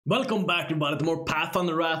Welcome back everybody to more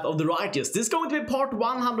Pathfinder Wrath of the Righteous. This is going to be part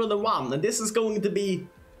 101 and this is going to be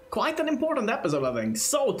quite an important episode, I think.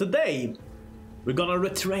 So today we're gonna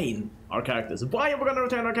retrain our characters. Why are we gonna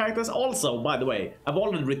retrain our characters? Also, by the way, I've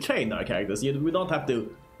already retrained our characters. We don't have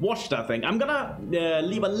to watch that thing. I'm gonna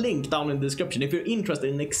leave a link down in the description if you're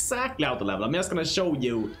interested in exactly how to level. I'm just gonna show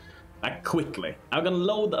you quickly. I'm gonna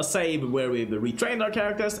load a save where we've retrained our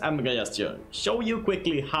characters and I'm gonna just show you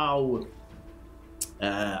quickly how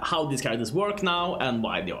these characters work now and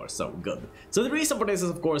why they are so good. So the reason for this is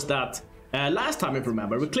of course that last time, if you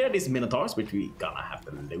remember, we cleared these minotaurs, which we gonna have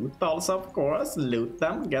to loot also, of course. Loot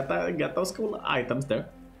them, get those cool items there.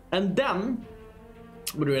 And then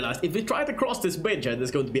we realized if we try to cross this bridge here, there's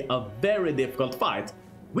going to be a very difficult fight.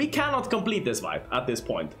 We cannot complete this fight at this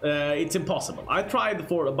point. It's impossible. I tried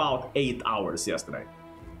for about 8 hours yesterday.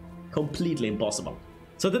 Completely impossible.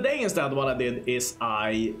 So today instead what I did is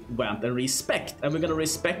I went and respec, and we're gonna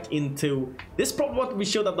respec into this is probably what we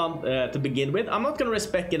should have done to begin with. I'm not gonna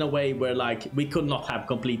respec in a way where like we could not have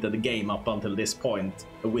completed the game up until this point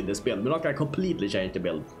with this build. We're not gonna completely change the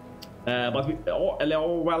build, but we,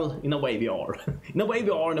 well, in a way we are. In a way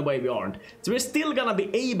we are, in a way we aren't. So we're still gonna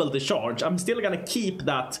be able to charge. I'm still gonna keep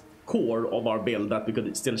that core of our build that we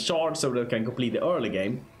could still charge so that we can complete the early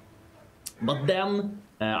game. But then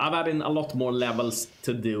I've added in a lot more levels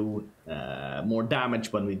to do more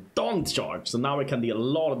damage when we don't charge. So now we can deal a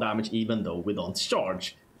lot of damage even though we don't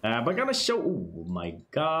charge. But I'm gonna show... Oh my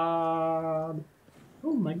god.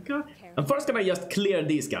 Oh my god. I'm first gonna just clear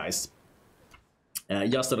these guys.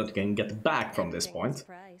 Just so that we can get back from this point.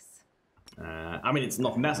 I mean, it's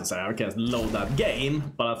not necessary. I can load that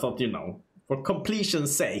game. But I thought, you know, for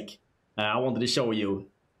completion's sake, I wanted to show you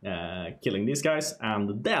killing these guys.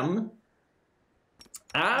 And then...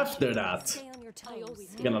 after that,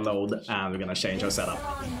 we're gonna load and we're gonna change our setup.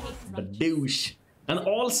 Badoosh. And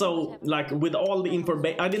also, like with all the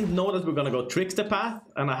information, I didn't know that we're gonna go trickster path,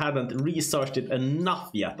 and I hadn't researched it enough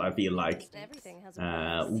yet. I feel like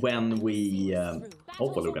when we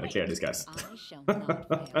hopefully we're gonna clear these guys.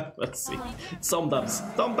 Let's see. Sometimes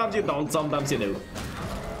you don't, sometimes you do.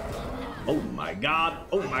 Oh my god!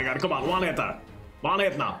 Oh my god! Come on, one hitter, one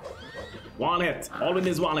hit now, one hit. All we need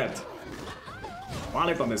is one hit. One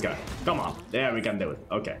hit on this guy. Come on. There, we can do it.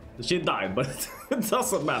 Okay. She died, but it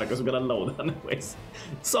doesn't matter because we're gonna load anyways.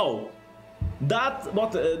 So, that's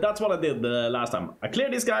what I did last time. I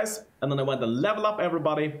cleared these guys, and then I went and leveled up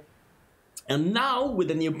everybody. And now, with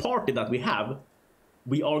the new party that we have,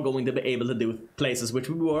 we are going to be able to do places which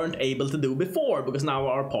we weren't able to do before, because now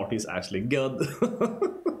our party is actually good.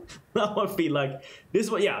 Now I feel like this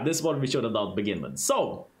is what we should have done to begin with.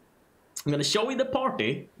 So, I'm gonna show you the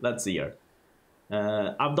party. Let's see here.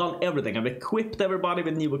 I've done everything. I've equipped everybody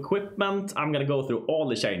with new equipment. I'm gonna go through all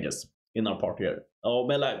the changes in our part here. Oh,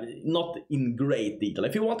 well, not in great detail.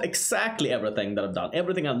 If you want exactly everything that I've done,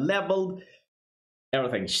 everything I've leveled,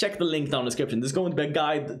 everything, check the link down in the description. There's going to be a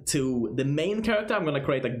guide to the main character. I'm gonna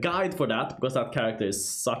create a guide for that because that character is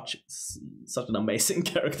such an amazing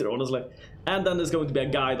character, honestly. And then there's going to be a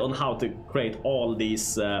guide on how to create all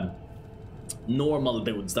these normal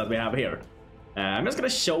dudes that we have here. I'm just gonna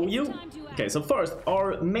show you. Okay, so first,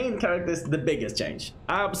 our main character is the biggest change.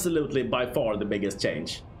 Absolutely, by far, the biggest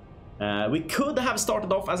change. We could have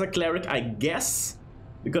started off as a cleric, I guess.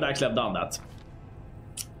 We could actually have done that.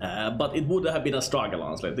 But it would have been a struggle,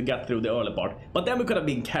 honestly, to get through the early part. But then we could have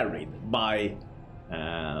been carried by...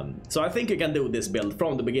 so I think you can do this build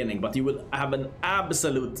from the beginning, but you will have an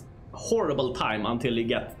absolute horrible time until you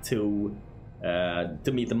get to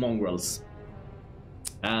meet the mongrels.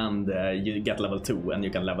 And you get level 2 and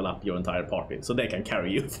you can level up your entire party so they can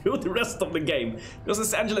carry you through the rest of the game, because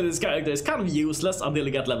essentially this character is kind of useless until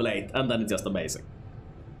you get level 8 and then it's just amazing.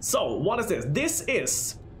 So what is this? This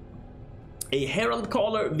is a Herald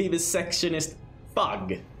Caller Vivisectionist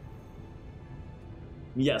Thug.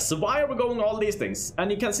 Yes, so why are we going all these things?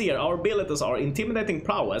 And you can see here our abilities are Intimidating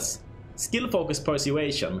Prowess, Skill Focus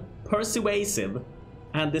Persuasion, Persuasive,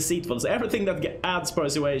 and Deceitful, so everything that adds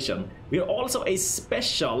persuasion. We are also a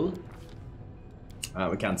special...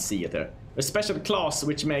 we can't see it here. A special class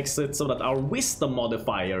which makes it so that our wisdom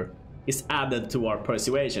modifier is added to our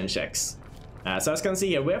persuasion checks. So as you can see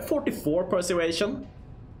here, we have 44 persuasion.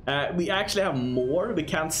 We actually have more. We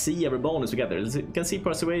can't see every bonus we get there. You can see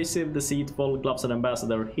Persuasive, Deceitful, Gloves and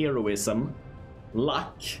Ambassador, Heroism,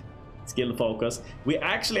 Luck, Skill Focus. We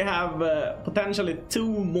actually have potentially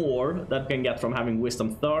 2 more that we can get from having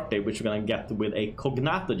Wisdom 30, which we're gonna get with a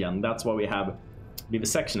Cognatogen. That's why we have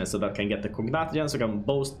Vivisectionist, so that can get the Cognatogen, so we can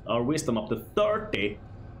boost our Wisdom up to 30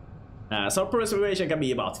 So persuasion can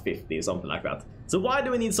be about 50, something like that. So why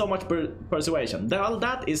do we need so much persuasion? Well,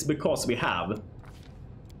 that is because we have...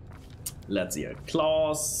 Let's see here.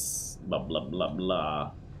 Class... Blah, blah, blah,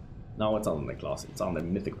 blah. No, it's on the class. It's on the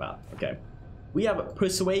mythic path. Okay. We have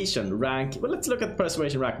persuasion rank... Well, let's look at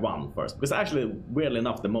persuasion rank 1 first. Because actually, weirdly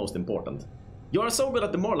enough, the most important. You are so good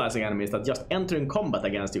at demoralizing enemies that just entering combat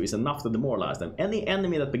against you is enough to demoralize them. Any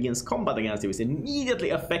enemy that begins combat against you is immediately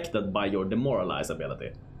affected by your demoralize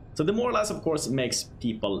ability. So demoralize, of course, makes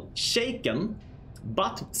people shaken,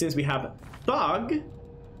 but since we have thug,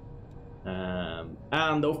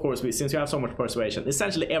 and of course, since we have so much persuasion,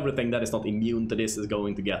 essentially everything that is not immune to this is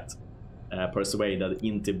going to get persuaded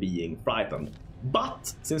into being frightened.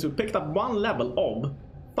 But since we picked up one level of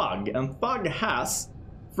thug, and thug has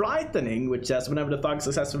frightening, which says whenever the thug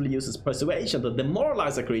successfully uses persuasion to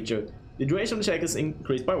demoralize a creature, the duration of the shake is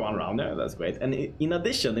increased by 1 round. Yeah, that's great. And in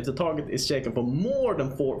addition, if the target is shaken for more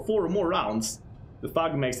than four or more rounds, the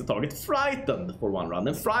thug makes the target frightened for 1 round.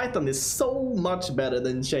 And frightened is so much better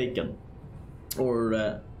than shaken.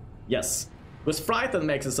 Or, yes. Because frightened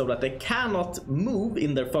makes it so that they cannot move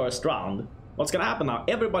in their first round. What's gonna happen now?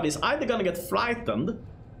 Everybody's either gonna get frightened,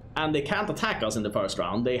 and they can't attack us in the first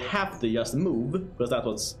round. They have to just move, because that's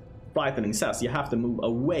what frightening says. You have to move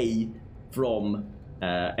away from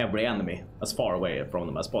every enemy, as far away from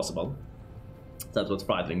them as possible. That's what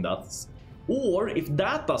frightening does. Or if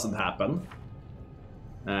that doesn't happen,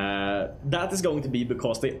 that is going to be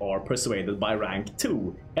because they are persuaded by rank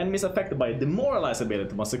 2. Enemies affected by a demoralized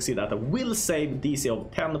ability must succeed at a will save DC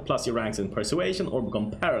of 10 plus your ranks in persuasion or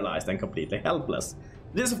become paralyzed and completely helpless.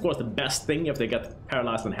 This is of course the best thing if they get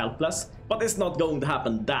paralyzed and helpless, but it's not going to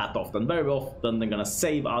happen that often. Very often they're gonna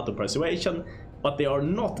save out of persuasion, but they are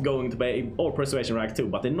not going to be, or persuasion rank 2,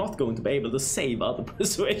 but they're not going to be able to save out of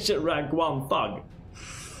persuasion rank 1 thug.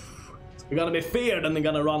 They're gonna be feared and they're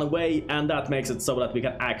gonna run away, and that makes it so that we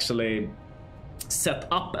can actually set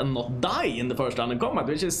up and not die in the first round in combat,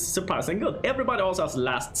 which is surprisingly good. Everybody also has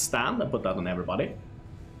last stand. I put that on everybody.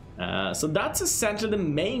 So that's essentially the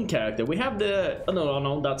main character. We have the... Oh,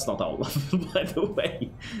 no, that's not all, by the way.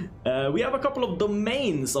 We have a couple of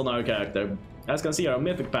domains on our character. As you can see, our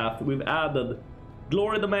mythic path, we've added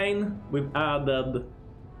glory domain, we've added...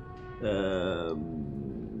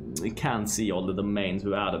 we can't see all the domains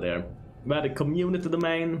we've added there. We've added community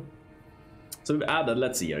domain. So we've added,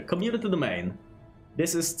 let's see here, community domain.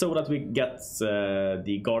 This is so that we get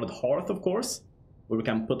the guarded hearth, of course, where we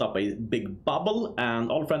can put up a big bubble, and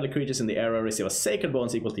all friendly creatures in the area receive a sacred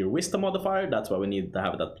bonus equal to your wisdom modifier. That's why we need to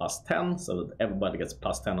have it at +10, so that everybody gets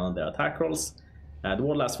 +10 on their attack rolls. The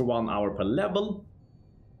ward lasts for 1 hour per level,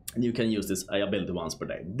 and you can use this ability once per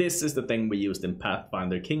day. This is the thing we used in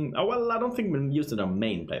Pathfinder King. Oh, well, I don't think we used it in our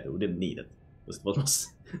main playthrough. We didn't need it. It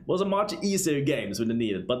was a much easier game, so we didn't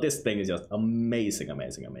need it. But this thing is just amazing,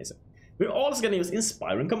 amazing, amazing. We're also going to use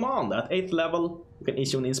Inspiring Command. At 8th level, you can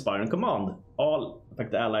issue an Inspiring Command. All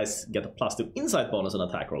affected allies get a +2 insight bonus on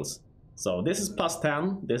attack rolls. So this is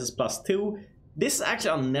 +10, this is +2. This is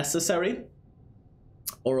actually unnecessary,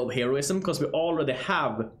 or of heroism, because we already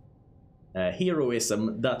have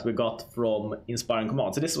heroism that we got from Inspiring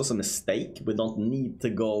Command. So this was a mistake. We don't need to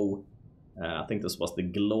go... I think this was the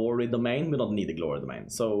glory domain. We don't need the glory domain.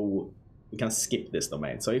 So... we can skip this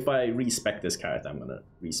domain. So if I respec this character, I'm gonna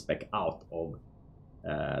respec out of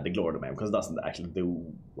the glory domain, because it doesn't actually do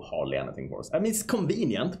hardly anything for us. I mean, it's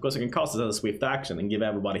convenient because we can cast it as a swift action and give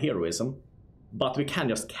everybody heroism, but we can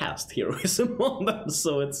just cast heroism on them,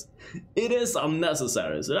 so it is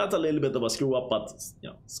unnecessary. So that's a little bit of a screw up, but you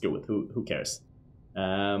know, screw it. Who cares?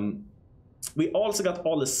 We also got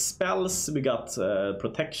all the spells. We got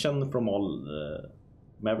protection from all.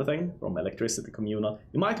 Everything from electricity, communal.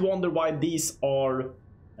 You might wonder why these are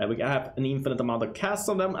we have an infinite amount of casts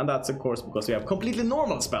on them, and that's of course because we have completely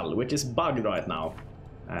normal spell, which is bugged right now.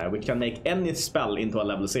 We can make any spell into a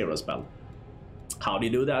level 0 spell. How do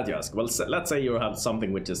you do that, you ask? Well, let's say you have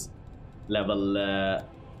something which is level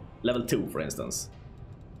 2, for instance,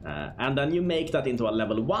 and then you make that into a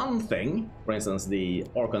level 1 thing, for instance the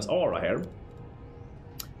Archon's Aura here,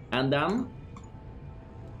 and then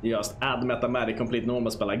you just add Metamagic complete normal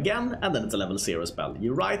spell again, and then it's a level 0 spell.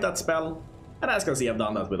 You write that spell, and as you can see, I've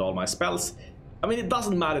done that with all my spells. I mean, it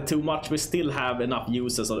doesn't matter too much. We still have enough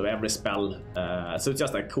uses of every spell, so it's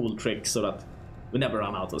just a cool trick so that we never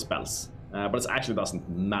run out of spells. But it actually doesn't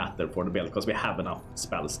matter for the build, because we have enough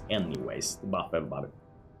spells anyways to buff everybody.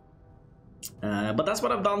 But that's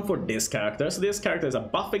what I've done for this character. So this character is a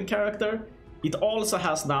buffing character. It also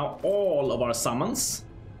has now all of our summons.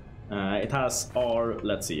 It has our,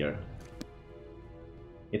 let's see here.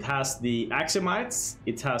 It has the axiomites,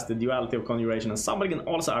 it has the duality of conjuration, and somebody can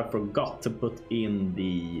also, I forgot to put in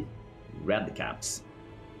the red caps.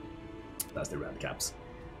 That's the red caps.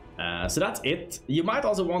 So that's it. You might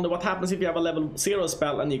also wonder what happens if you have a level 0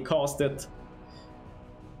 spell and you cast it.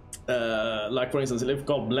 Like for instance, if you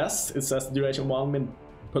call Bless, it says duration 1 minute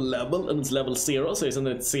per level and it's level 0, so isn't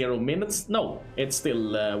it 0 minutes? No, it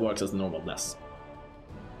still works as the normal Bless.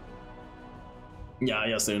 Yeah,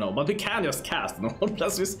 yes, so you know, but we can just cast normal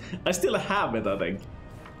Bless. I still have it, I think,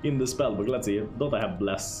 in the spellbook. Let's see, don't I have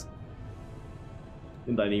Bless?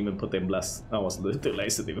 Didn't I even put in Bless? I was a little too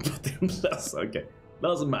lazy to even put in Bless. Okay,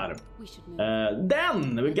 doesn't matter.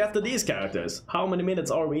 Then we get to these characters. How many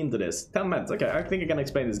minutes are we into this? 10 minutes. Okay, I think I can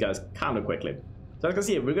explain these guys kind of quickly. So as you can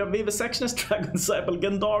see, we're gonna Vivisectionist, Dragon Disciple,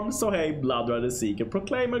 Gendarme, Sohei, Bloodrider, Seeker,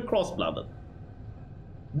 Proclaimer, Crossblooded.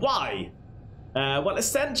 Why? Well,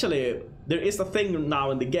 essentially, there is a thing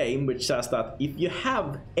now in the game which says that if you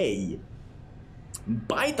have a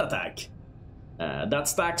bite attack, that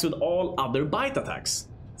stacks with all other bite attacks.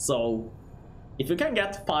 So, if you can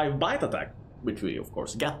get 5 bite attack, which we of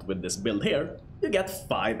course get with this build here, you get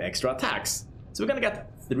 5 extra attacks. So we're gonna get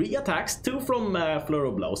 3 attacks, 2 from Flurry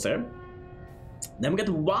of Blows here. Then we get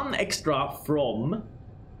 1 extra from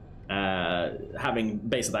having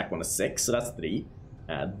base attack on a 6, so that's 3.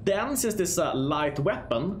 Then, since this is a light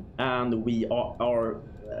weapon, and we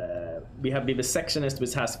we have Vivisectionist,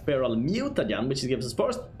 which has Feral Mutagen, which gives us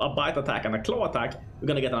first a bite attack and a claw attack, we're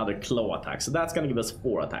gonna get another claw attack, so that's gonna give us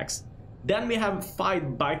 4 attacks. Then we have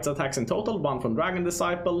 5 bite attacks in total, 1 from Dragon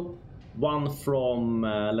Disciple, 1 from,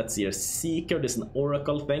 let's see here, Seeker, this is an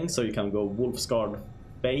Oracle thing, so you can go Wolfsguard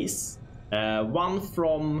Face, 1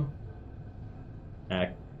 from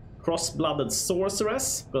Cross-Blooded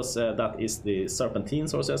Sorceress, because that is the Serpentine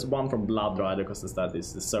Sorceress. 1 from Bloodrider, because that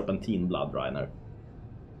is the Serpentine Bloodrider.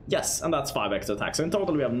 Yes, and that's 5 extra attacks. So in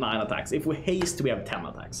total we have 9 attacks. If we haste, we have 10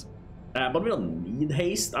 attacks. But we don't need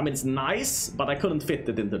haste. I mean, it's nice, but I couldn't fit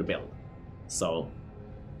it into the build. So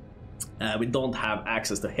we don't have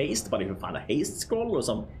access to haste, but if you find a haste scroll,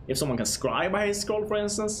 or if someone can scribe a haste scroll, for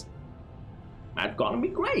instance, that's gonna be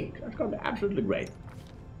great. That's gonna be absolutely great.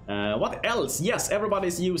 What else? Yes,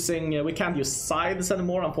 everybody's using... we can't use sides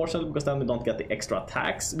anymore, unfortunately, because then we don't get the extra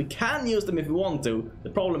attacks. We can use them if we want to. The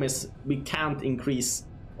problem is we can't increase...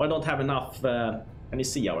 or I don't have enough... can you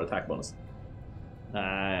see our attack bonus?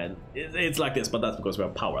 It's like this, but that's because we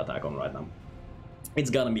have power attack on right now. It's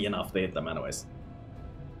gonna be enough to hit them anyways.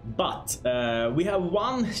 But we have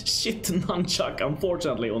 1 shit nunchuck,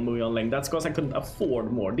 unfortunately, on Muyon Link. That's because I couldn't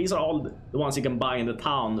afford more. These are all the ones you can buy in the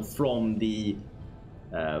town from the...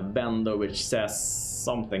 vendor, which says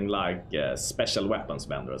something like special weapons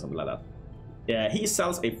vendor or something like that. He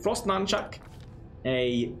sells a frost nunchuck,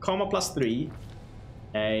 a comma +3,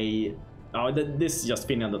 a this is just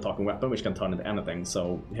Finian the talking weapon, which can turn into anything.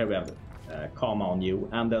 So here we have comma on you,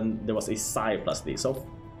 and then there was a psi +3. So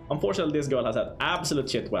unfortunately, this girl has an absolute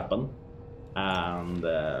shit weapon, and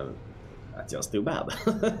that's just too bad.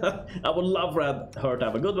 I would love her to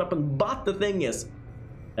have a good weapon, but the thing is,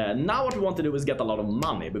 now what we want to do is get a lot of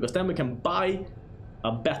money, because then we can buy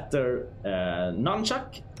a better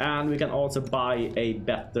nunchuck, and we can also buy a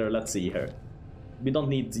better, let's see here, we don't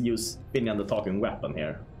need to use Finian the talking weapon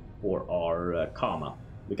here for our Kama.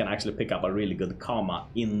 We can actually pick up a really good Kama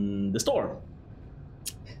in the store.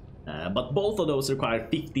 But both of those require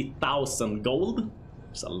 50,000 gold.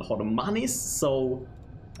 It's a lot of money, so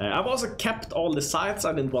I've also kept all the sites.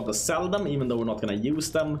 I didn't want to sell them, even though we're not going to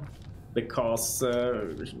use them, because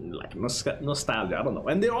like nostalgia, I don't know.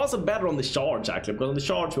 And they're also better on the charge, actually, because on the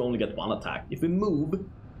charge we only get 1 attack. If we move,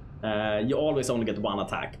 you always only get 1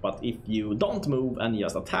 attack, but if you don't move and you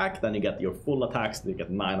just attack, then you get your full attacks, you get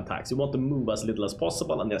 9 attacks. You want to move as little as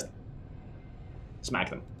possible and just smack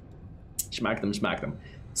them. Smack them, smack them.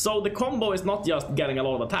 So the combo is not just getting a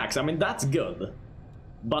lot of attacks, I mean that's good,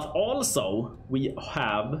 but also we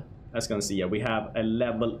have, as you can see here, we have a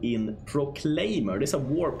level in Proclaimer. This is a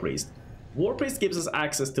War Priest. War Priest gives us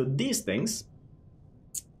access to these things,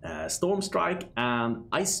 Storm Strike and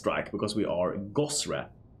Ice Strike, because we are Gosre,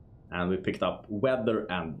 and we picked up Weather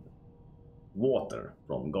and Water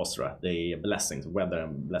from Gosre, the blessings, Weather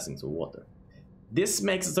and blessings of water. This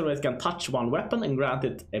makes it so that it can touch one weapon and grant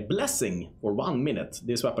it a blessing for 1 minute.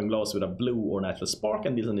 This weapon glows with a blue or natural spark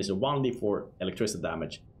and deals an additional 1d for electricity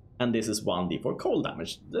damage. And this is 1d for cold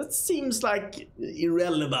damage. That seems like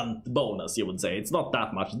irrelevant bonus, you would say. It's not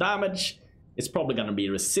that much damage. It's probably going to be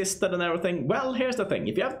resisted and everything. Well, here's the thing.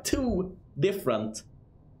 If you have 2 different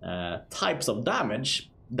types of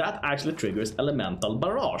damage, that actually triggers Elemental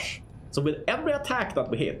Barrage. So with every attack that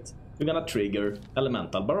we hit, we're gonna trigger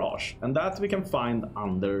Elemental Barrage. And that we can find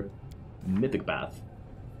under Mythic Path.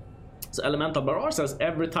 So Elemental Barrage says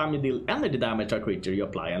every time you deal energy damage to a creature, you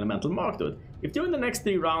apply Elemental Mark to it. If during the next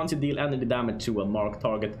 3 rounds you deal energy damage to a marked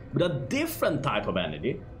target with a different type of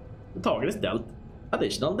energy, the target is dealt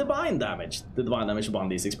additional divine damage. The divine damage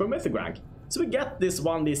 1d6 per mythic rank. So we get this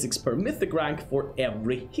 1d6 per mythic rank for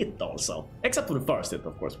every hit also. Except for the first hit,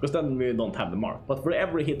 of course, because then we don't have the mark. But for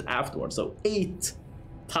every hit afterwards, so 8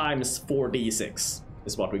 times 4d6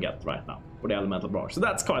 is what we get right now for the Elemental Barrage. So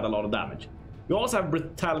that's quite a lot of damage. We also have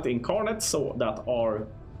Brutality Incarnate, so that are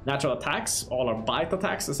natural attacks, all our bite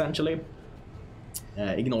attacks essentially.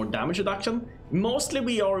 Ignore damage reduction. Mostly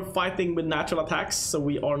we are fighting with natural attacks, so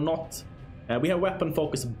we are not... we have weapon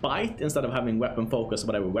focus bite instead of having weapon focus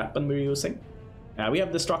whatever weapon we're using. We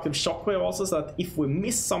have Destructive Shockwave also, so that if we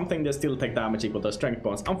miss something they still take damage equal to strength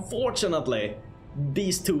bonus. Unfortunately,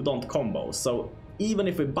 these two don't combo, so even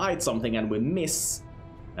if we bite something and we miss,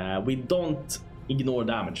 we don't ignore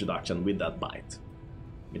damage reduction with that bite,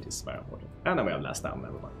 which is very important. And then we have last stand,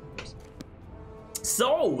 everybody.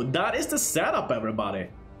 So that is the setup, everybody.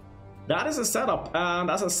 That is a setup,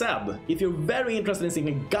 and as I said, if you're very interested in seeing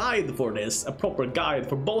a guide for this, a proper guide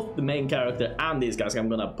for both the main character and these guys, I'm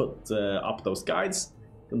gonna put up those guides.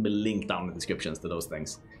 Gonna be linked down in the descriptions to those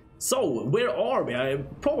things. So where are we? I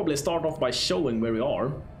probably start off by showing where we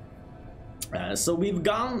are. So we've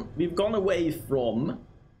gone away from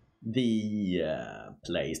the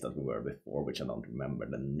place that we were before, which I don't remember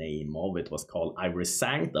the name of. It was called Ivory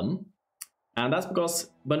Sanctum. And that's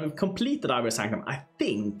because when we've completed Ivory Sanctum, I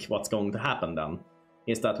think what's going to happen then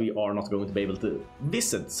is that we are not going to be able to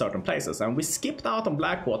visit certain places. And we skipped out on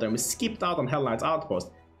Blackwater and we skipped out on Hell Knight's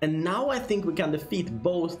Outpost. And now I think we can defeat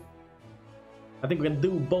both. I think we can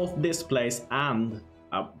do both this place and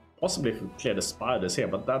possibly if we clear the spiders here,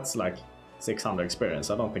 but that's like 600 experience.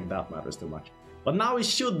 I don't think that matters too much. But now we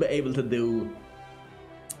should be able to do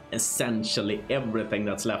essentially everything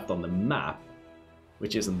that's left on the map,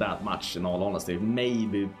 which isn't that much in all honesty.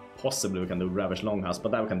 Maybe, possibly we can do Ravish Longhouse,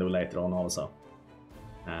 but that we can do later on also.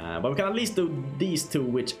 But we can at least do these two,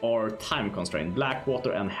 which are time constrained,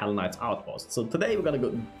 Blackwater and Hell Knight's Outpost. So today we're gonna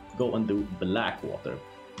go and do Blackwater.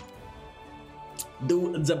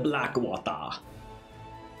 Do the Blackwater.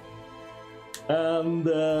 And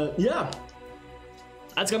yeah,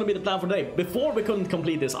 that's gonna be the plan for today. Before we couldn't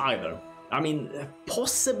complete this either. I mean,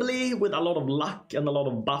 possibly with a lot of luck and a lot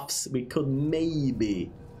of buffs, we could maybe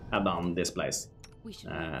have done this place.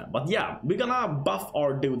 But yeah, we're gonna buff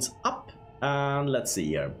our dudes up. And let's see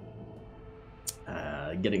here.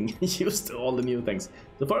 Getting used to all the new things.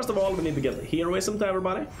 So first of all, we need to get heroism to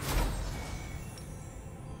everybody.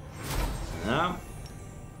 Yeah.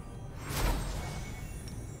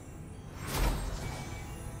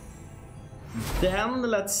 Then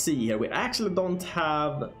let's see here, we actually don't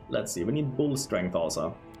have, let's see, we need bull strength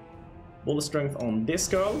also. Bull strength on this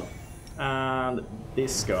girl and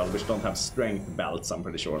this girl, which don't have strength belts, I'm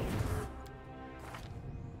pretty sure.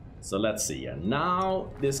 So let's see here, now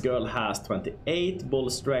this girl has 28 bull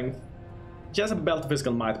strength. She has a belt of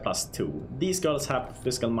physical might plus 2. These girls have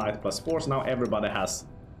physical might plus 4, so now everybody has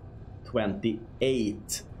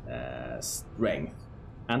 28 strength.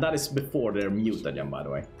 And that is before they're mutagen, by the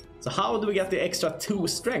way. So how do we get the extra 2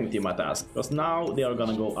 strength, you might ask? Because now they are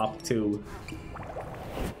gonna go up to,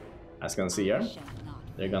 as you can see here,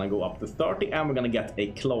 they're gonna go up to 30, and we're gonna get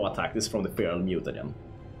a claw attack. This is from the Feral Mutagen.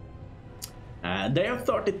 They have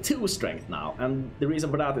 32 strength now, and the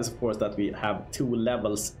reason for that is of course that we have 2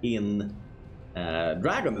 levels in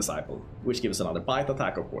Dragon Disciple, which gives another bite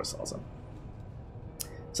attack of course also.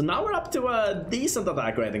 So now we're up to a decent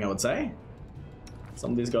attack rating, I would say.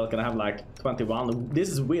 Some of these girls can have like 21. This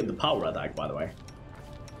is with the power attack, by the way.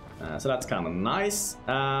 So that's kind of nice.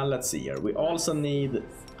 Let's see here. We also need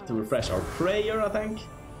to refresh our prayer, I think.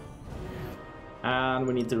 And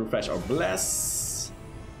we need to refresh our bless.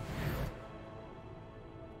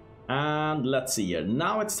 And let's see here.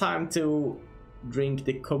 Now it's time to drink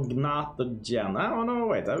the cognatogen. Oh no,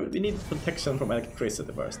 wait. We need protection from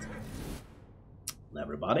electricity first.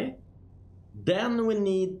 Everybody. Then we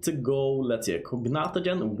need to go, let's see,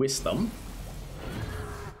 cognatogen, wisdom,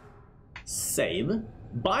 save.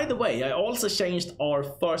 By the way, I also changed our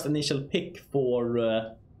first initial pick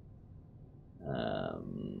for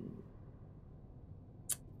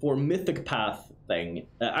Mythic Path thing.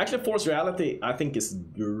 Actually, Force Reality I think is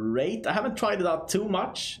great. I haven't tried it out too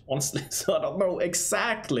much, honestly, so I don't know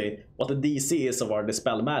exactly what the DC is of our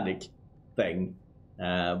Dispel Magic thing.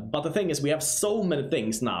 But the thing is, we have so many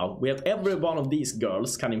things now. We have every one of these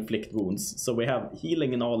girls can inflict wounds. So we have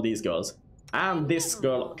healing in all these girls. And this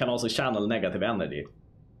girl can also channel negative energy.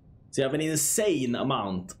 So you have an insane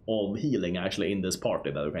amount of healing actually in this party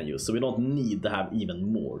that we can use. So we don't need to have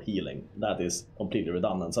even more healing. That is completely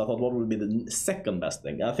redundant. So I thought, what would be the second best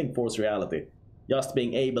thing? I think Force Reality. Just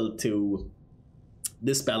being able to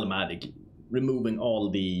dispel magic, removing all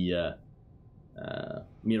the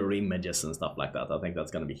mirror images and stuff like that. I think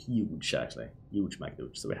that's gonna be huge actually. Huge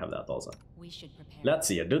MacDouche. So we have that also. We should prepare. Let's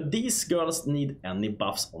see. Do these girls need any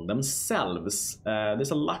buffs on themselves?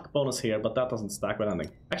 There's a luck bonus here, but that doesn't stack with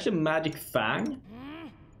anything. Actually, Magic Fang.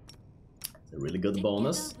 It's a really good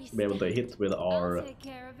bonus to be able to hit with our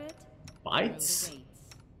bites.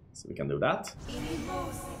 So we can do that.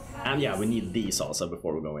 And yeah, we need these also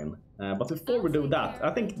before we go in. But before we do that,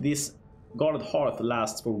 I think this Guarded Hearth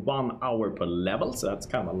lasts for 1 hour per level, so that's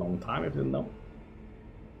kind of a long time if you didn't know.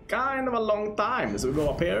 Kind of a long time. So we go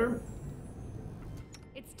up here.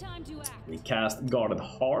 It's time to act. We cast Guarded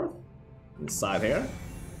Hearth inside here.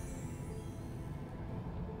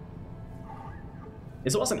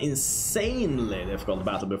 This was an insanely difficult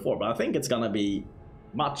battle before, but I think it's gonna be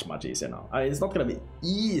much easier now. It's not gonna be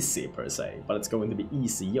easy per se, but it's going to be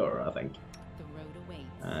easier, I think. The road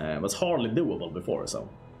awaits. It was hardly doable before, so.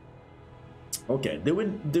 Okay, do we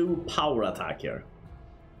do power attack here?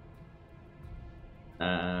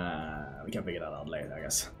 We can figure that out later, I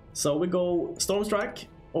guess. So we go Storm Strike.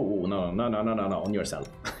 Oh, no, on yourself.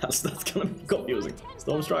 That's gonna be confusing.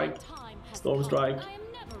 Storm Strike, Storm Strike,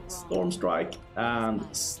 Storm Strike, and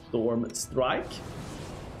Storm Strike.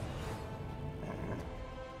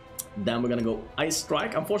 Then we're gonna go Ice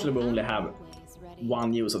Strike. Unfortunately, we only have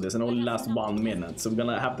one use of this and only lasts 1 minute, so we're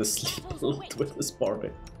gonna have to sleep a lot with this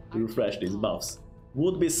party to refresh these buffs.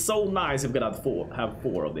 Would be so nice if we could have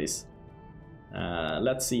four of these.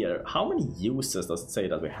 Let's see here. How many uses does it say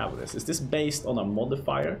that we have this? Is this based on a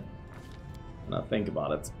modifier? And I think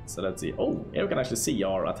about it. So let's see. Oh, here we can actually see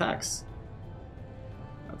our attacks.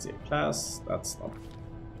 Let's see. Class. That's not.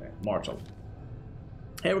 Okay, Marshall.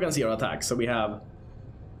 Here we can see our attacks. So we have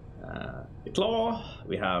the Claw,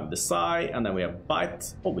 we have the Sigh, and then we have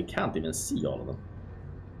Bite. Oh, we can't even see all of them.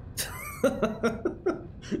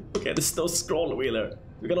 Okay, there's no scroll wheeler.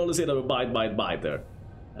 We can only see that we bite there.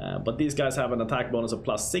 But these guys have an attack bonus of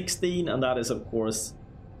plus 16, and that is, of course,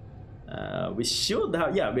 we should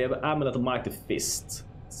have, yeah, we have Amulet of Mighty Fist,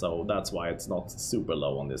 so that's why it's not super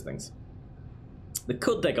low on these things. They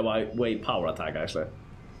could take away power attack, actually.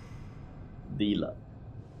 Deal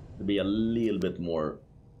to be a little bit more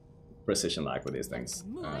precision-like with these things.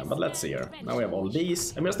 But let's see here. Now we have all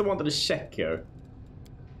these. I just wanted to check here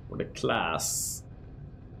for the class.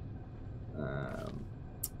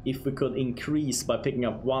 If we could increase by picking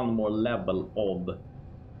up one more level of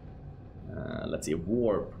let's see,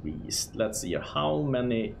 War Priest. Let's see here, how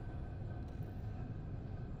many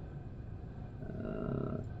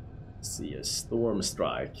let's see here, Storm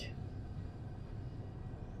Strike.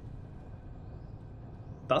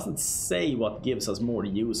 Doesn't say what gives us more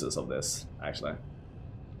uses of this, actually.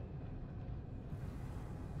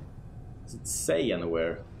 Does it say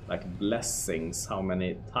anywhere, like blessings, how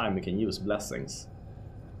many times we can use blessings?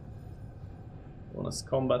 Bonus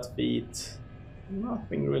combat feat.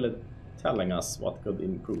 Nothing really telling us what could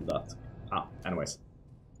improve that. Anyways.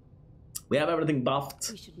 We have everything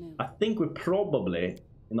buffed. I think we probably,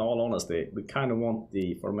 in all honesty, we kind of want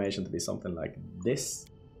the formation to be something like this.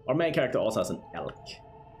 Our main character also has an elk.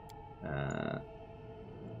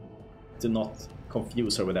 To not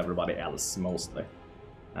confuse her with everybody else, mostly.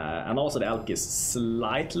 And also the elk is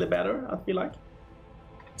slightly better, I feel like.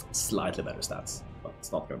 Slightly better stats, but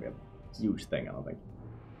it's not going to be a huge thing, I don't think.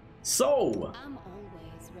 So, I'm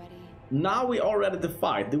always ready. Now we are ready to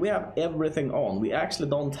fight. Do we have everything on? We actually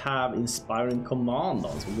don't have Inspiring Command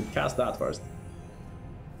on, so we could cast that first.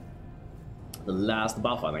 The last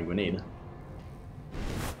buff I think we need.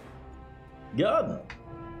 Good!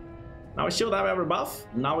 Now we should have every buff.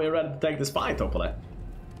 Now we're ready to take this fight, hopefully.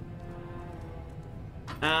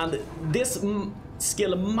 And this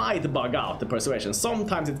skill might bug out the Persuasion.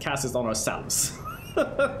 Sometimes it casts it on ourselves.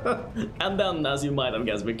 And then, as you might have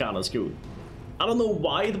guessed, we're kind of screwed. I don't know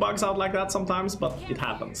why it bugs out like that sometimes, but it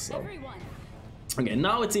happens. So. Okay,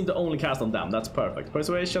 now it seems to only cast on them. That's perfect.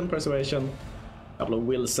 Persuasion, Persuasion. A couple of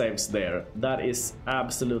will saves there. That is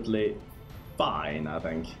absolutely fine, I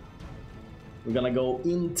think. We're gonna go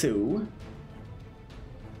into...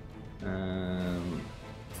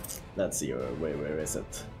 let's see, where is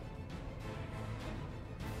it?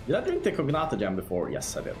 Did I drink the Cognata Gem before?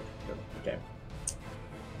 Yes, I did. Good. Okay.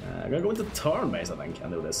 I'm gonna go into turn-based, I think,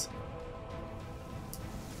 and do this.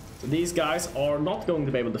 So these guys are not going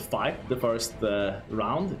to be able to fight the first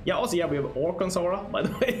round. Yeah, also, yeah, we have Orc on Sora, by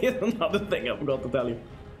the way. Another thing I forgot to tell you.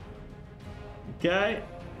 Okay.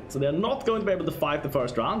 So they're not going to be able to fight the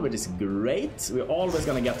first round, which is great. We're always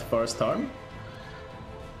going to get the first turn.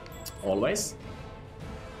 Always.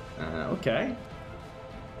 Okay.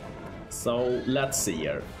 So let's see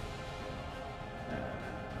here.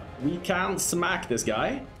 We can smack this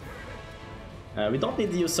guy. We don't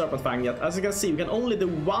need to use Serpent Fang yet. As you can see, we can only do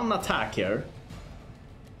one attack here.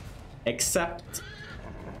 Except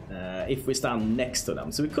if we stand next to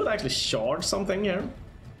them. So we could actually charge something here.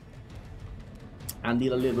 And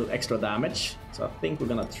deal a little bit extra damage. So I think we're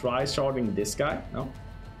gonna try charging this guy. No.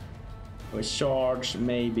 We charge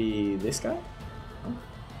maybe this guy. No.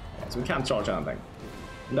 Okay, so we can't charge anything.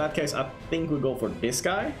 In that case, I think we go for this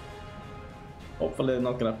guy. Hopefully they're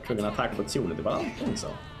not gonna trigger an attack opportunity, but I don't think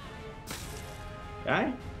so.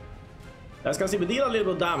 Okay. As you can see, we deal a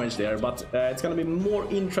little bit of damage there, but it's gonna be more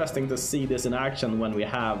interesting to see this in action when we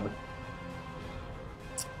have...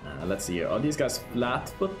 let's see here. Are these guys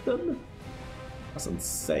flat-footed? Doesn't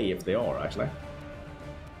say if they are, actually.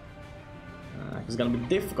 It's gonna be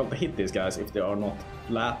difficult to hit these guys if they are not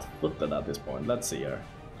flat-footed at this point. Let's see here.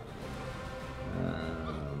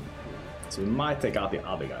 So we might take out the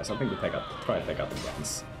other guys. I think we try to take out the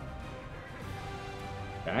guns.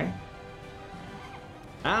 Okay.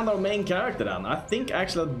 And our main character then. I think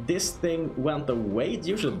actually this thing went away. It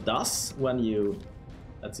usually does when you...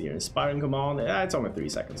 Let's see here. Inspiring command. Yeah, it's only 3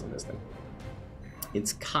 seconds on this thing.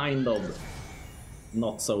 It's kind of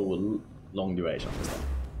not so long duration this time.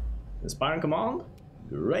 Inspiring command.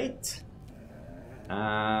 Great.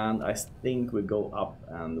 And I think we go up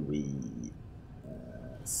and we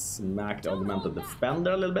smack the augmented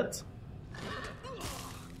defender a little bit.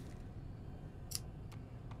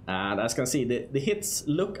 And as you can see, the hits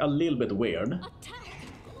look a little bit weird.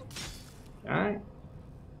 Okay.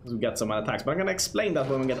 We get some attacks, but I'm gonna explain that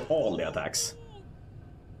when we get all the attacks.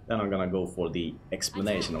 Then I'm gonna go for the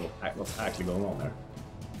explanation of what's actually going on there.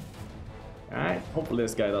 Alright, hopefully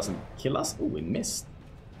this guy doesn't kill us. Oh, we missed.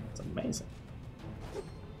 That's amazing.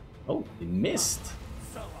 Oh, he missed.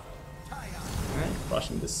 Alright,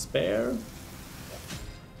 crushing despair.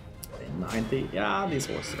 90. Yeah, these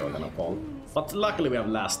horses are gonna fall. But luckily we have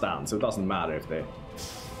last stand, so it doesn't matter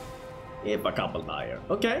if a couple die here.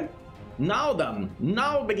 Okay. Now then,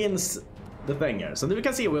 now begins the thing here. So we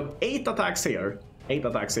can see we have 8 attacks here. 8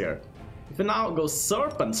 attacks here. If we now go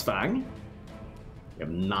Serpent's Fang, we have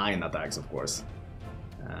 9 attacks, of course.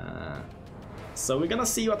 So we're gonna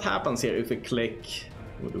see what happens here if we click.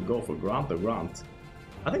 Would we go for Grunt or Grunt?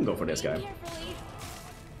 I think go for this guy.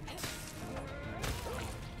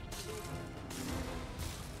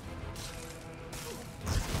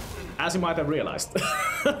 As you might have realized.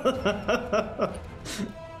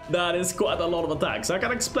 That is quite a lot of attacks. I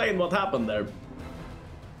can explain what happened there.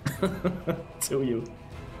 To you.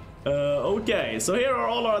 Okay, so here are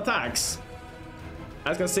all our attacks.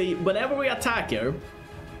 As you can see, whenever we attack here...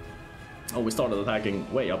 Oh, we started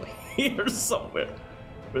attacking way up here somewhere.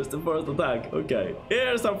 Where's the first attack? Okay,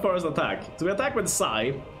 here's our first attack. So we attack with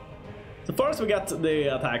Sai. So first we get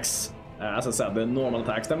the attacks, as I said, the normal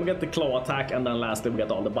attacks. Then we get the claw attack, and then lastly we get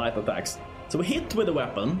all the bite attacks. So we hit with the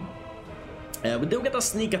weapon. We do get a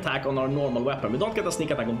sneak attack on our normal weapon. We don't get a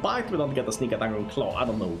sneak attack on bite, we don't get a sneak attack on claw. I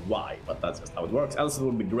don't know why, but that's just how it works. Else it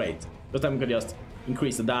would be great. Because then we could just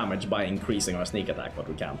increase the damage by increasing our sneak attack, but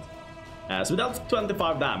we can't. So we dealt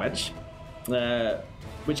 25 damage,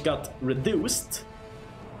 which got reduced.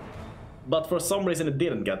 But for some reason it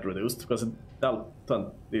didn't get reduced, because it dealt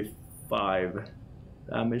 25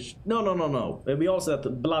 damage. No. We also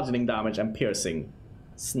had bludgeoning damage and piercing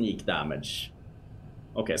sneak damage.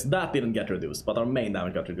 Okay, so that didn't get reduced, but our main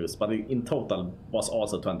damage got reduced. But in total was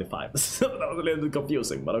also 25. So that was a little bit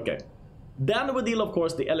confusing, but okay. Then we deal, of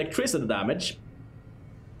course, the electricity damage.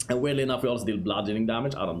 And weirdly enough, we also deal bludgeoning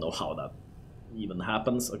damage. I don't know how that even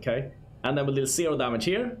happens, okay. And then we deal 0 damage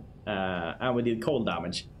here. And we deal cold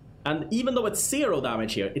damage. And even though it's 0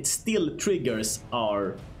 damage here, it still triggers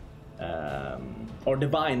our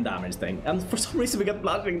divine damage thing. And for some reason we get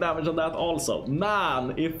bludgeoning damage on that also.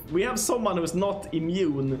 Man, if we have someone who's not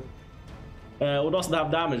immune or doesn't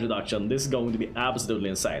have damage reduction, this is going to be absolutely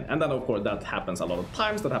insane. And then of course that happens a lot of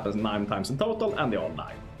times. That happens 9 times in total, and they all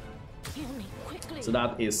die. So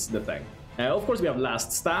that is the thing. Of course we have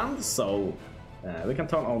last stand, so we can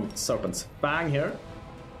turn on Serpent's Fang here.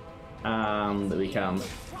 And we can...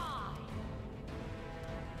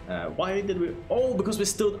 why did we... Oh, because we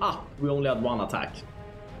stood up. We only had 1 attack.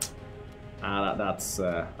 That's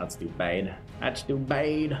too bad. That's too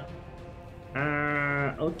bad.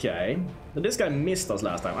 Okay. But this guy missed us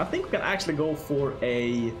last time. I think we can actually go for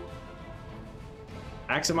a...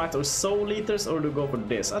 Axiomite or Soul Eaters, or do we go for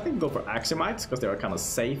this? I think we go for Axiomites, because they are kind of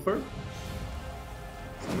safer.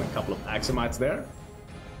 And a couple of Axiomites there.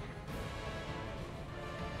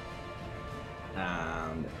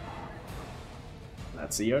 And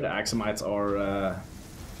let's see here, the Axiomites are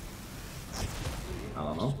I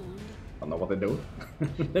don't know. I don't know what they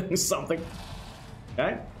do. Something.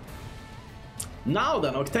 Okay. Now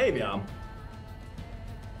then, Octavia.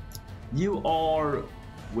 You are...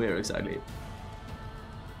 where exactly?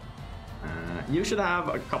 You should have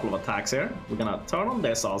a couple of attacks here. We're gonna turn on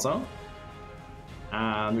this also.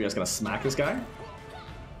 And we're just gonna smack this guy.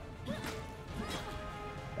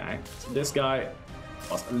 Okay, so this guy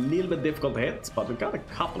was a little bit difficult to hit, but we got a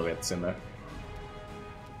couple of hits in there.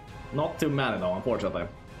 Not too many though, unfortunately.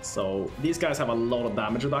 So these guys have a lot of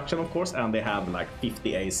damage reduction, of course, and they have like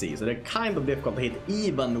 50 AC, so they're kind of difficult to hit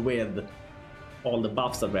even with all the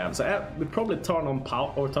buffs that we have. So we probably turn on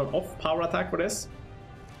power or turn off power attack for this.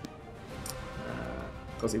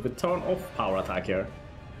 Because if we turn off power attack here,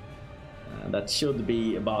 that should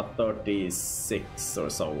be about 36 or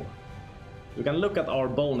so. We can look at our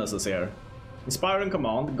bonuses here. Inspiring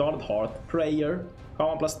Command, Guarded Heart, Prayer,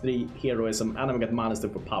 Command +3, Heroism, and then we get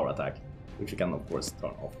 -2 for power attack, which we can of course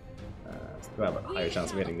turn off. So we have a higher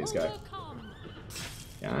chance of hitting this guy.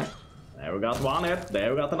 Yeah, there we got one hit,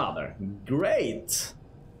 there we got another. Great!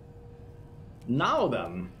 Now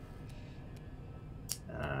then.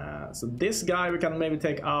 So this guy we can maybe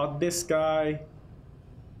take out, this guy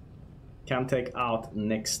can take out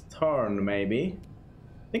next turn maybe.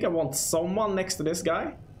 I think I want someone next to this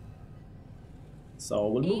guy. So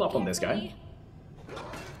we'll move up on this guy.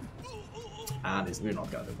 And we're not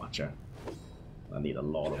gonna do much here. I need a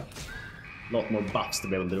lot more buffs to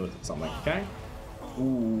be able to do something, okay?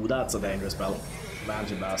 Ooh, that's a dangerous spell.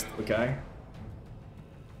 Banshee Blast, okay.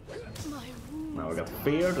 Now we got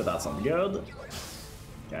Feared, that's not good.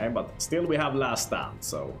 Okay, but still we have Last Stand,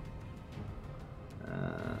 so...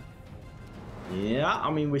 yeah, I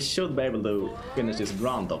mean we should be able to finish this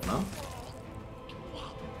grunt off now.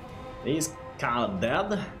 He's kind of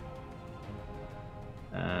dead.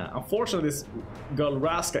 Unfortunately, this girl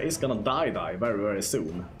Raska is gonna die very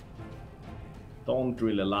soon. Don't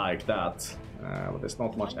really like that. But there's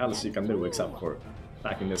not much else you can do except for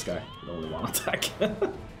attacking this guy with only one attack,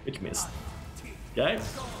 which missed. Okay.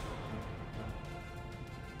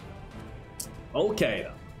 Okay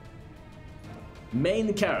then.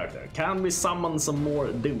 Main character. Can we summon some more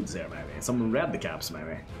dudes here maybe? Some red caps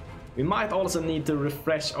maybe? We might also need to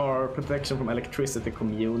refresh our protection from electricity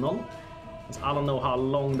communal. I don't know how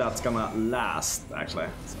long that's gonna last actually,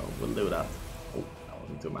 so we'll do that. Oh, that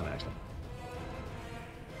wasn't too many actually.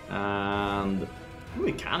 And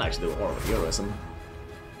we can actually do Aura of Heroism.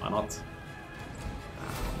 Why not?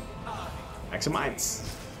 Axiomites.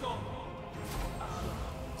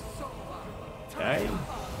 Okay.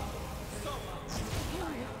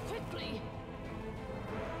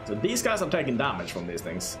 So these guys are taking damage from these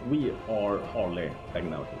things. We are hardly taking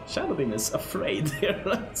damage. Shadow Beam is afraid here.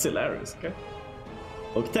 That's hilarious. Okay.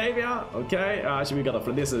 Octavia. Okay. Actually, we got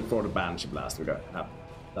a. This is for the Banshee Blast. We got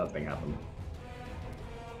that thing happened.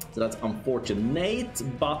 So that's unfortunate,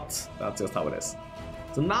 but that's just how it is.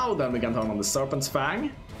 So now then we can turn on the Serpent's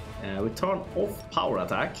Fang. We turn off power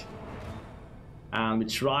attack. And we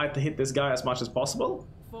try to hit this guy as much as possible.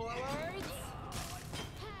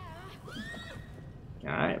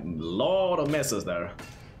 Okay, lot of misses there.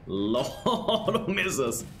 Lot of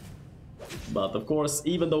misses. But of course,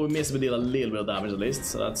 even though we miss, we deal a little bit of damage at least,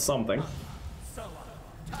 so that's something.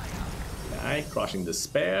 Okay, Crushing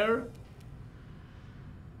Despair.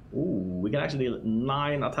 Ooh, we can actually deal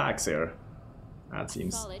 9 attacks here. That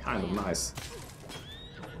seems kind of nice.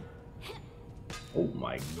 Oh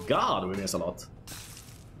my god, we miss a lot.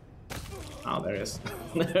 Oh, there it is.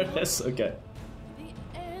 There it is, okay.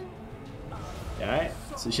 Okay,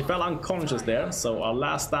 so she fell unconscious there, so our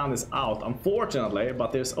Last Stand is out, unfortunately,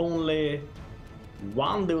 but there's only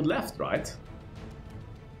one dude left, right?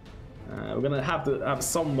 We're gonna have to have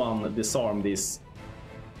someone disarm these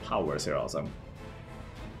powers here also.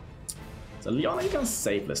 So Liana, you can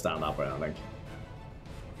safely stand up here, I think.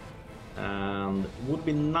 And would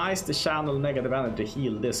be nice to channel negative energy to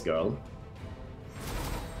heal this girl.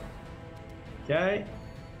 Okay.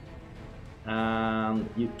 And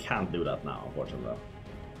you can't do that now, unfortunately.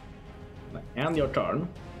 End your turn.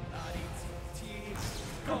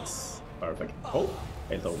 That's perfect. Oh,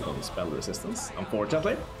 failed to overcome spell resistance,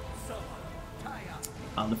 unfortunately.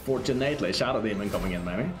 Unfortunately, Shadow Demon coming in,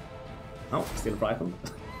 maybe. Oh, still frightened.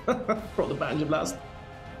 From the Banshee Blast.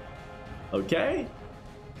 Okay.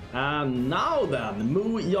 And now then,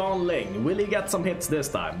 Mu Yanling. Will he get some hits this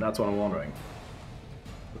time? That's what I'm wondering.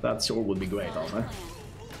 But that sure would be great, also.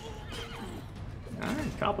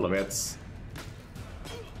 A couple of hits.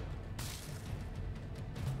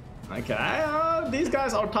 Okay, these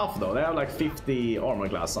guys are tough though. They have like 50 armor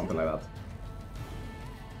class, something like that.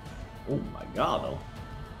 Oh my god, though.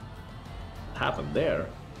 What happened there?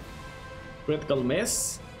 Critical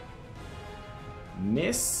miss.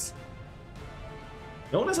 Miss.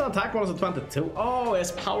 He only has an attack bonus of 22. Oh,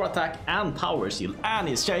 it's power attack and power shield, and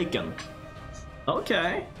he's shaken.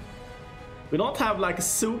 Okay. We don't have like a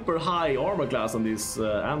super high armor class on these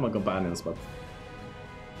animal companions, but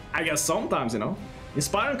I guess sometimes, you know.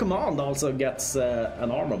 Inspiring Command also gets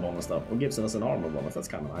an armor bonus though, or gives us an armor bonus. That's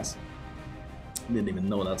kind of nice. Didn't even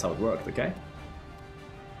know that's how it worked, okay?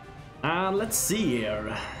 And let's see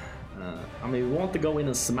here. I mean, we want to go in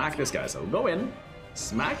and smack this guy, so go in,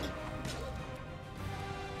 smack.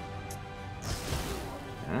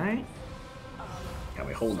 Okay. Can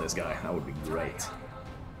we hold this guy? That would be great.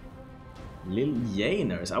 Little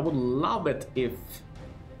Janers. I would love it if...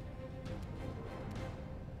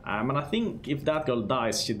 and I think if that girl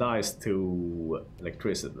dies, she dies to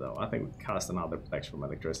electricity though. I think we cast another protection from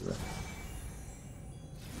electricity.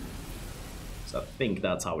 So I think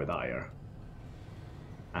that's how we die here.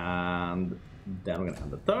 And then we're gonna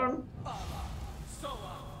end the turn.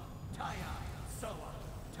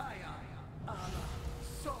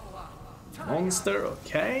 Monster,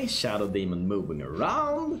 okay. Shadow Demon moving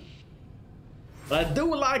around. But I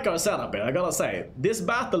do like our setup here, I gotta say. This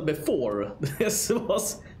battle before, this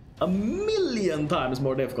was a million times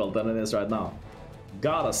more difficult than it is right now.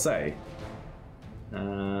 Gotta say.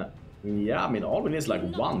 Yeah, I mean, all we need is like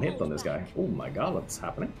one hit on this guy. Oh my god, what's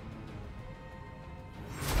happening?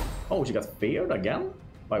 Oh, she got feared again?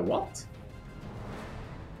 By what?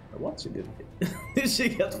 By what she did? Did she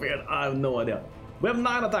get feared? I have no idea. We have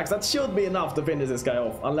 9 attacks. That should be enough to finish this guy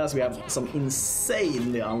off, unless we have some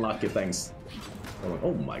insanely unlucky things.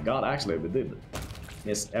 Oh my god, actually we did.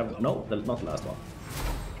 Miss no, not the last one.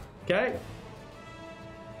 Okay.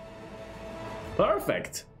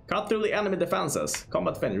 Perfect. Cut through the enemy defenses.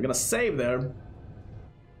 Combat finish. We're gonna save there.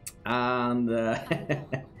 And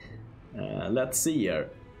let's see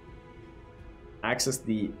here. Access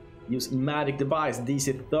the use magic device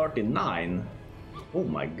DC 39. Oh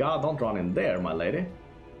my god, don't run in there, my lady.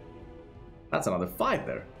 That's another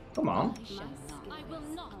fighter. Come on.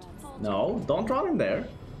 No, don't run in there.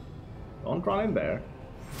 Don't run in there.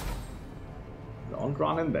 Don't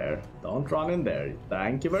run in there. Don't run in there.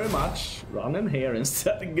 Thank you very much. Run in here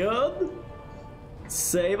instead. Good.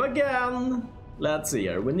 Save again. Let's see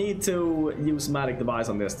here. We need to use magic device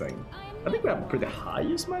on this thing. I think we have a pretty high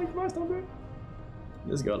use magic device, don't we?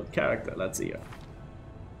 This girl character. Let's see here.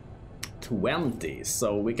 20.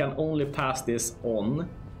 So we can only pass this on.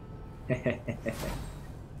 If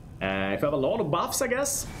we have a lot of buffs, I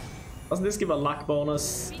guess. Doesn't this give a luck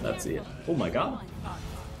bonus? Let's see. Oh my god.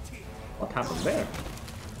 What happened there?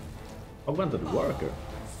 I went to the worker.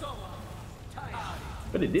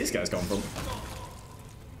 Where did these guys come from?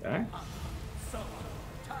 Okay.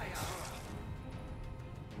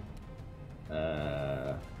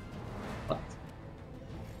 What?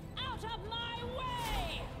 Out of my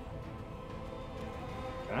way!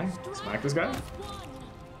 Okay, smack this guy.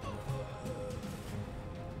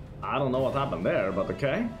 I don't know what happened there, but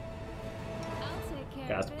okay.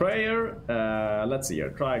 Cast prayer. Let's see here.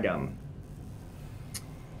 Try again.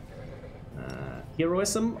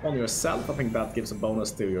 Heroism on yourself. I think that gives a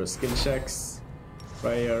bonus to your skill checks.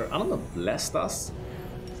 Prayer. I don't know. Blessed us.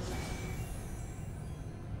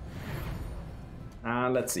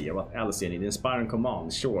 And let's see what else you need. Inspiring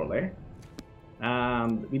command, surely.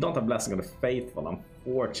 And we don't have blessing of the faithful,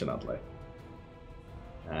 unfortunately.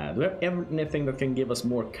 Do we have anything that can give us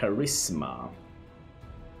more charisma?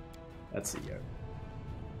 Let's see here.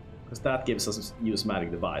 Because that gives us use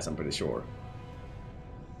magic device, I'm pretty sure.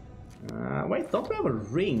 Wait, don't we have a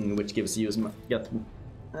ring which gives use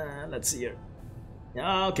let's see here.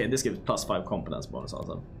 Okay, this gives +5 competence bonus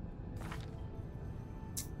also.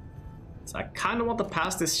 So I kind of want to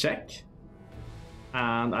pass this check.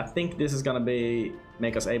 And I think this is gonna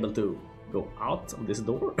make us able to go out of this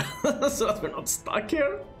door. So that we're not stuck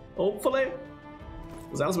here, hopefully.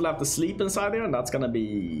 Because else we'll have to sleep inside here, and that's gonna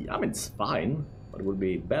be... I mean, it's fine. But it would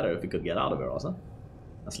be better if we could get out of here also.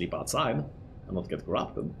 And sleep outside and not get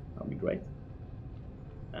corrupted. That would be great.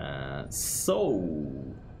 So...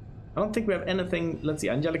 I don't think we have anything... Let's see,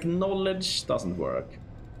 angelic knowledge doesn't work.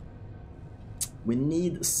 We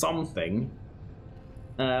need something.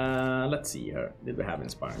 Let's see here. Did we have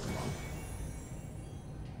inspiring command?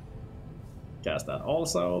 Cast that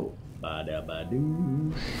also.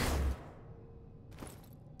 Bada-badoo.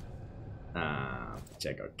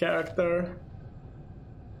 Check our character.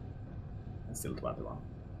 Still 21.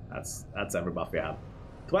 That's every buff we have.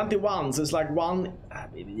 21, so it's like one.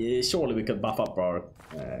 Surely we could buff up our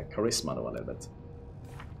charisma though a little bit.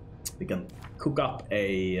 We can cook up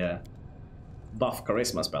a buff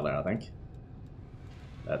charisma spell there, I think.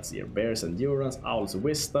 Let's see here. Bear's endurance, owl's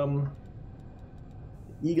wisdom,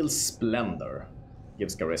 eagle's splendor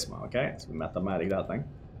gives charisma. Okay, so we mathematic that thing.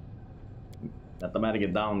 Mathematic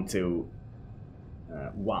it down to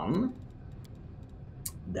 1.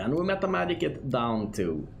 Then we mathematic it down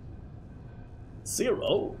to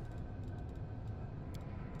 0.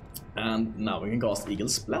 And now we can cast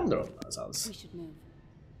Eagle's Splendor on ourselves. We should move.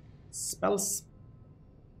 Spells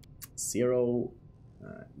 0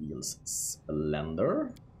 Eagle's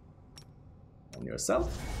Splendor on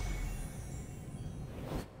yourself.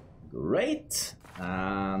 Great.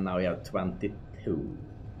 And now we have 22.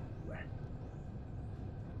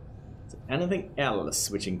 So anything else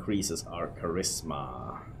which increases our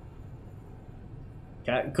charisma?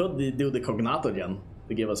 Could we do the Cognatogen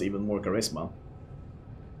to give us even more charisma?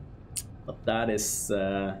 But that is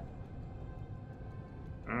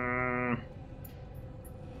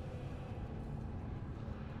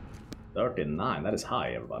 39. That is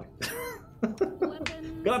high, everybody.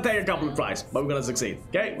 Gonna take a couple of tries, but we're gonna succeed.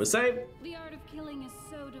 Okay, we save. The art of killing is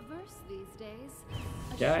so diverse these days.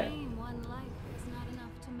 Okay. Shame one life is not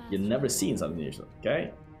enough to master. You've never seen something usual.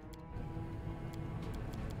 Okay.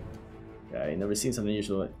 Okay, never seen something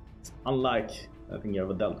usual. It's unlike anything you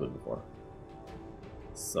ever dealt with before.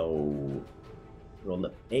 So roll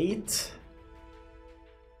the 8.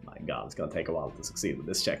 My God, it's gonna take a while to succeed with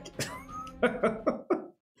this check.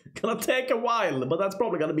 Gonna take a while, but that's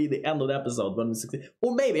probably gonna be the end of the episode when we succeed.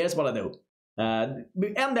 Or maybe here's what I do: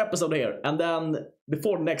 we end the episode here, and then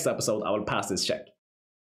before the next episode, I will pass this check,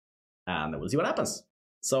 and we'll see what happens.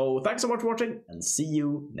 So thanks so much for watching, and see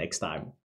you next time.